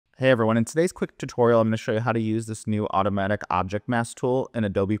Hey everyone, in today's quick tutorial, I'm going to show you how to use this new automatic object mask tool in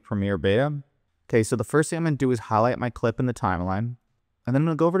Adobe Premiere Beta. Okay, so the first thing I'm going to do is highlight my clip in the timeline. And then I'm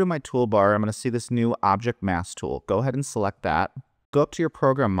going to go over to my toolbar. I'm going to see this new object mask tool. Go ahead and select that. Go up to your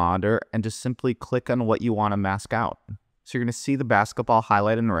program monitor and just simply click on what you want to mask out. So you're going to see the basketball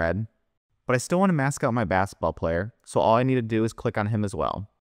highlight in red. But I still want to mask out my basketball player, so all I need to do is click on him as well.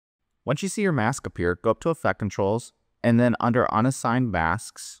 Once you see your mask appear, go up to Effect Controls, and then under Unassigned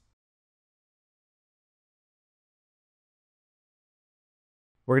Masks,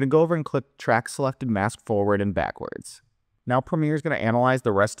 we're going to go over and click Track Selected Mask Forward and Backwards. Now Premiere is going to analyze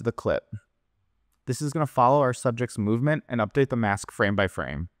the rest of the clip. This is going to follow our subject's movement and update the mask frame by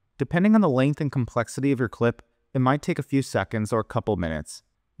frame. Depending on the length and complexity of your clip, it might take a few seconds or a couple minutes.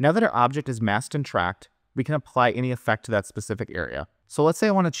 Now that our object is masked and tracked, we can apply any effect to that specific area. So let's say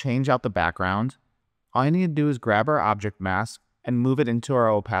I want to change out the background. All I need to do is grab our object mask and move it into our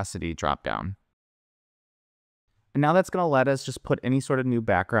opacity dropdown. And now that's going to let us just put any sort of new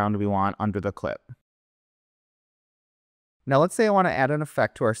background we want under the clip. Now let's say I want to add an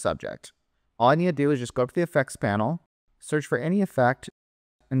effect to our subject. All I need to do is just go up to the effects panel, search for any effect,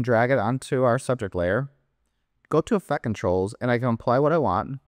 and drag it onto our subject layer. Go up to Effect Controls, and I can apply what I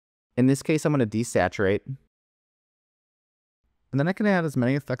want. In this case, I'm going to desaturate. And then I can add as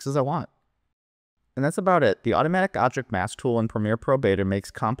many effects as I want. And that's about it. The automatic object mask tool in Premiere Pro Beta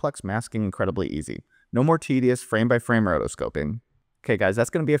makes complex masking incredibly easy. No more tedious frame-by-frame rotoscoping. Okay guys, that's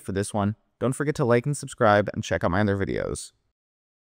going to be it for this one. Don't forget to like and subscribe and check out my other videos.